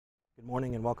Good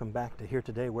morning and welcome back to Here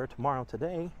Today, Where Tomorrow.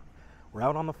 Today, we're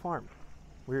out on the farm.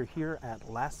 We're here at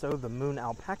Lasso the Moon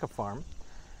Alpaca Farm,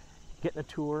 getting a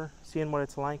tour, seeing what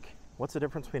it's like. What's the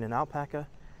difference between an alpaca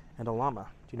and a llama?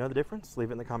 Do you know the difference? Leave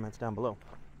it in the comments down below.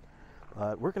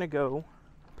 We're gonna go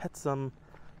pet some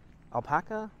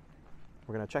alpaca.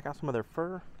 We're gonna check out some of their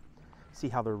fur, see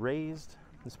how they're raised.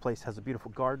 This place has a beautiful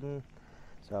garden.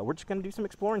 So we're just gonna do some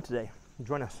exploring today.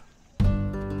 Join us.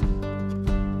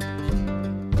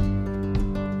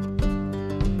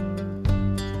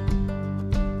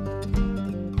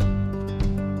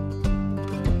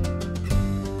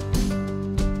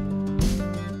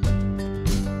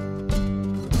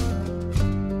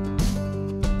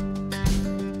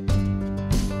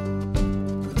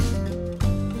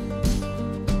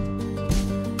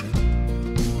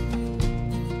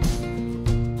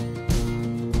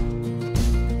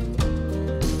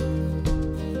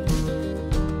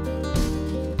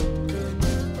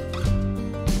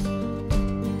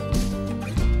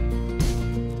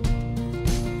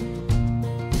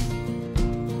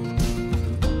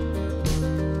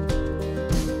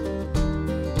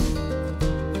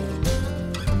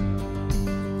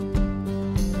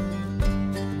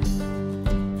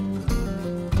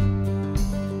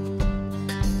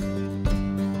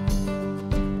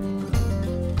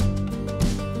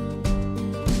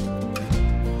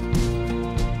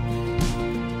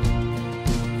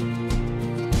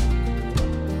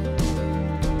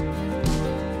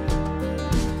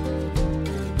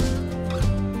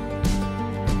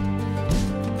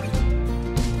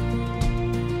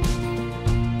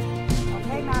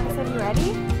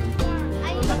 Ready?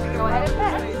 Go ahead and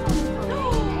pet.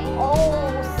 Oh,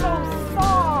 so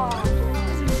soft.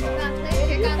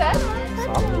 You pet?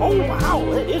 Soft? Oh wow,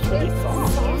 it is really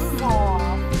soft. So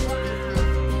soft.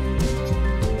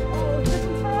 Oh, this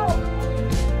is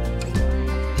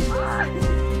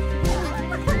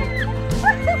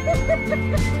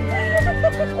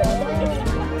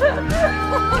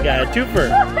You got a twofer.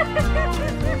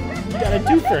 You got a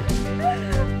twofer.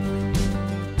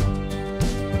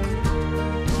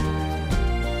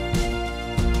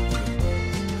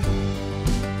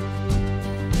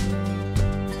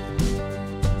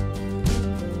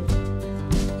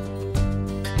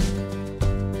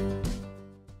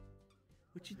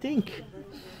 What you think?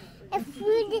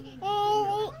 Food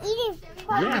eating.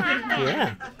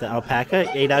 Yeah. The alpaca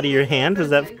ate out of your hand. Was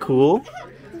that cool?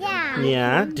 Yeah.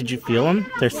 Yeah. Did you feel them?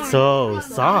 They're so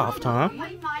soft, huh?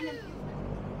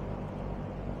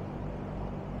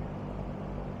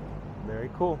 Very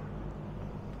cool.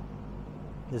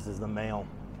 This is the male.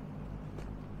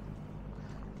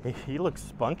 He looks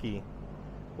spunky.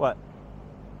 What?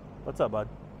 What's up, bud?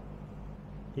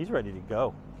 He's ready to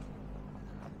go.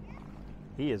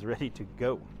 He is ready to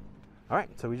go. All right,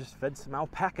 so we just fed some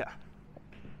alpaca.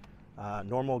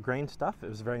 Normal grain stuff. It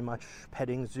was very much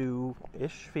petting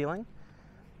zoo-ish feeling.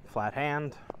 Flat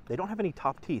hand. They don't have any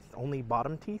top teeth, only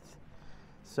bottom teeth.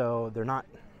 So they're not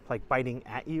like biting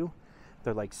at you.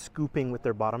 They're like scooping with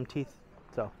their bottom teeth.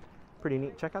 So pretty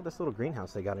neat. Check out this little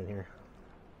greenhouse they got in here.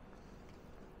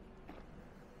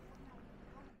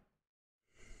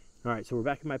 All right, so we're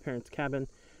back at my parents' cabin.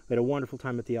 We had a wonderful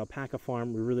time at the Alpaca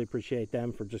Farm. We really appreciate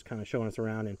them for just kind of showing us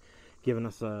around and giving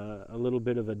us a little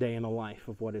bit of a day in the life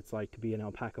of what it's like to be an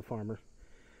alpaca farmer.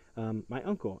 My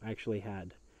uncle actually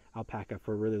had alpaca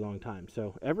for a really long time.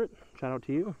 So Everett, shout out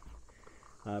to you.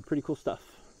 Pretty cool stuff.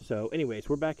 So anyways,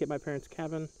 we're back at my parents'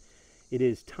 cabin. It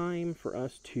is time for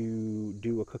us to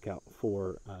do a cookout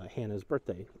for Hannah's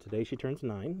birthday. Today she turns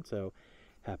 9, so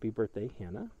happy birthday,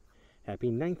 Hannah.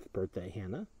 Happy 9th birthday,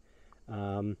 Hannah. I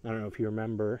don't know if you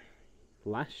remember,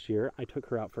 last year I took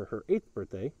her out for her 8th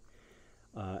birthday,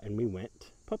 and we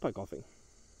went putt-putt golfing.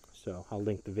 So I'll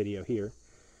link the video here.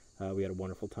 We had a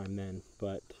wonderful time then,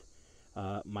 but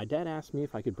my dad asked me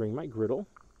if I could bring my griddle.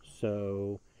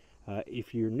 So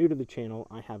if you're new to the channel,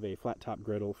 I have a flat top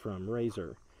griddle from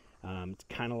Razor. It's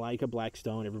kind of like a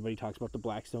Blackstone. Everybody talks about the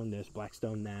Blackstone this,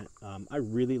 Blackstone that. I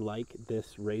really like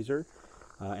this Razor,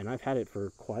 and I've had it for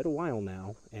quite a while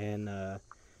now, and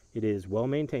it is well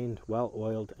maintained, well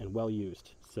oiled, and well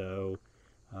used. So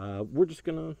we're just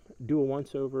gonna do a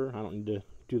once over. I don't need to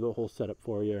do the whole setup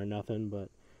for you or nothing, but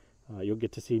you'll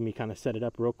get to see me kind of set it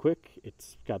up real quick.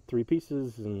 It's got 3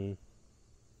 pieces and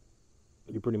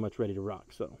you're pretty much ready to rock.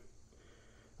 So all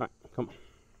right, come on.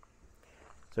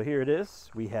 So here it is.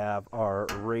 We have our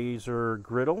Razor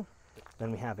griddle.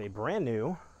 Then we have a brand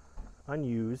new,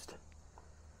 unused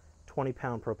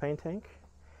 20-pound propane tank.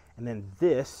 And then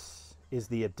this is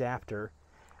the adapter.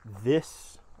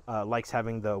 This likes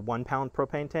having the 1-pound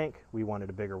propane tank. We wanted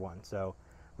a bigger one, so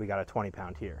we got a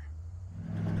 20-pound here.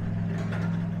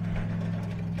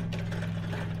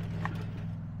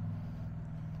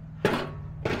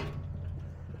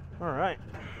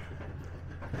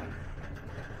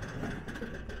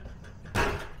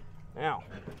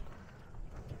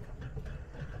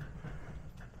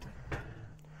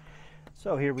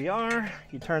 So here we are.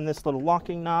 You turn this little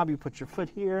locking knob, you put your foot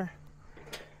here,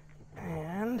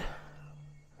 and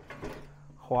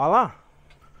voila.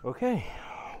 Okay,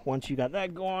 once you got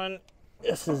that going,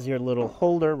 this is your little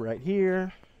holder right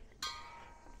here.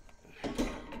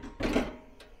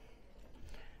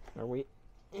 Are we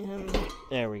in?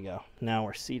 There we go. Now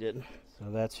we're seated.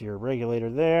 So that's your regulator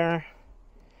there.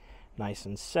 Nice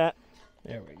and set.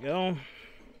 There we go.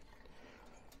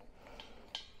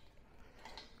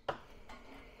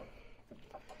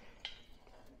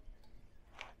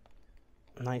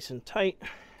 Nice and tight,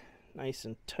 nice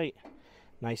and tight,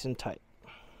 nice and tight.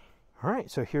 All right,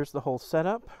 so here's the whole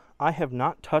setup. I have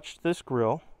not touched this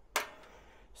grill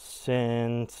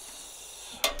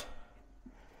since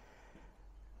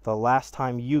the last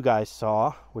time you guys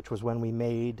saw, which was when we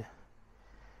made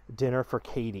dinner for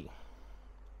Katie.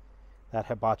 That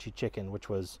hibachi chicken, which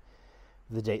was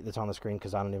the date that's on the screen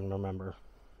because I don't even remember.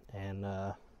 And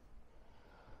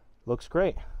looks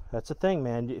great. That's the thing,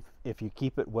 man. If you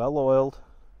keep it well oiled,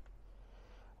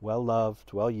 well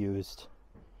loved, well used,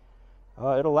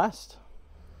 it'll last.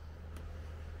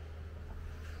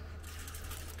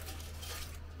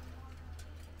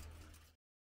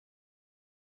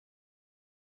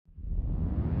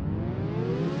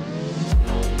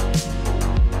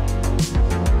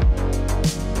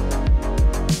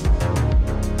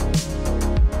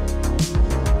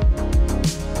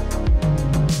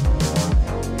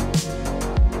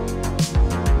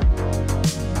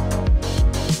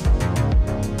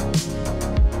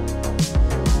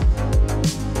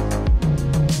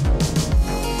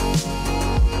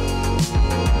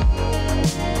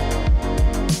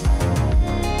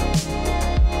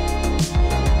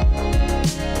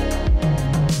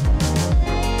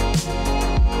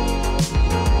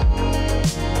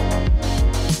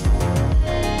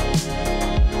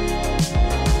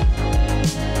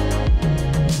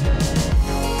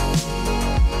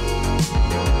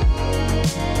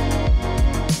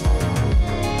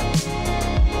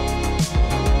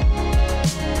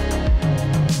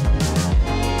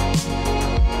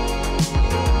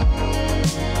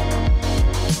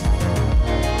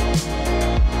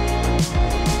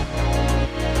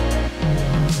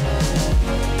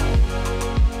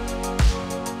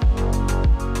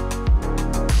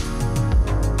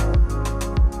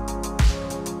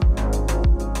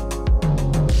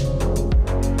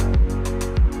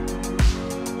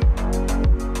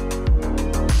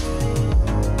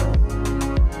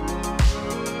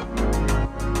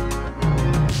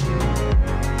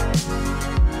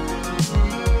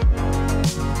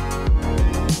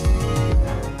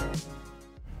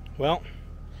 Well,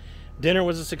 dinner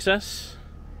was a success.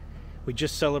 We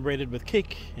just celebrated with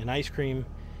cake and ice cream,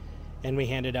 and we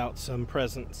handed out some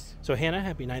presents. So Hannah,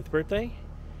 happy 9th birthday.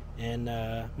 And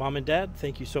Mom and Dad,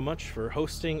 thank you so much for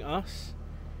hosting us.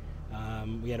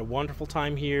 We had a wonderful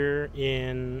time here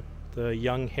in the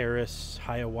Young Harris,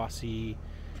 Hiawassee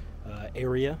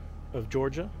area of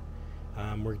Georgia.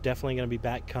 We're definitely going to be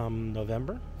back come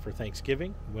November for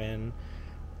Thanksgiving, when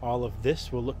all of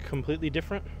this will look completely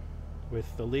different,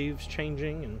 with the leaves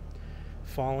changing and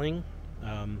falling.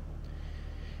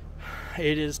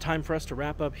 It is time for us to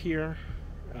wrap up here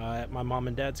at my mom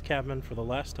and dad's cabin for the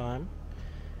last time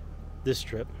this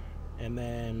trip, and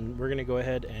then we're gonna go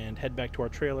ahead and head back to our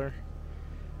trailer.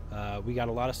 We got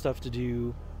a lot of stuff to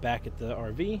do back at the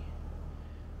RV.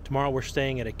 Tomorrow we're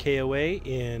staying at a KOA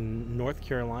in North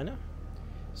Carolina.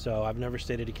 So I've never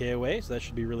stayed at a KOA, so that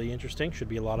should be really interesting. Should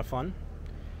be a lot of fun.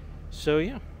 So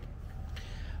yeah,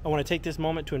 I want to take this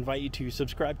moment to invite you to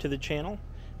subscribe to the channel.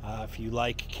 If you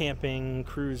like camping,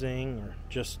 cruising, or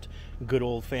just good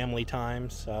old family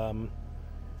times,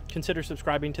 consider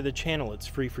subscribing to the channel. It's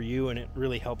free for you, and it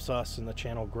really helps us and the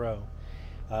channel grow.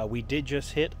 We did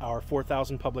just hit our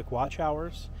 4,000 public watch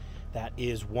hours. That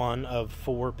is one of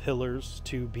 4 pillars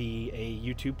to be a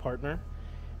YouTube partner.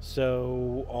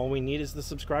 So all we need is the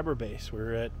subscriber base.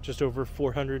 We're at just over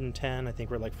 410. I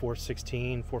think we're like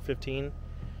 416, 415.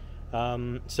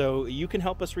 So you can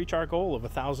help us reach our goal of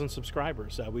 1,000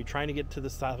 subscribers. We're trying to get to the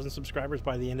 1,000 subscribers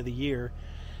by the end of the year.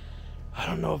 I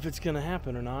don't know if it's going to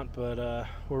happen or not, but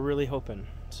we're really hoping.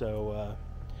 So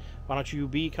why don't you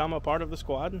become a part of the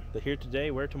squad, the Here Today,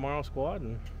 Where Tomorrow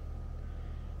squad,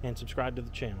 and subscribe to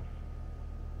the channel.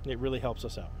 It really helps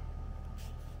us out.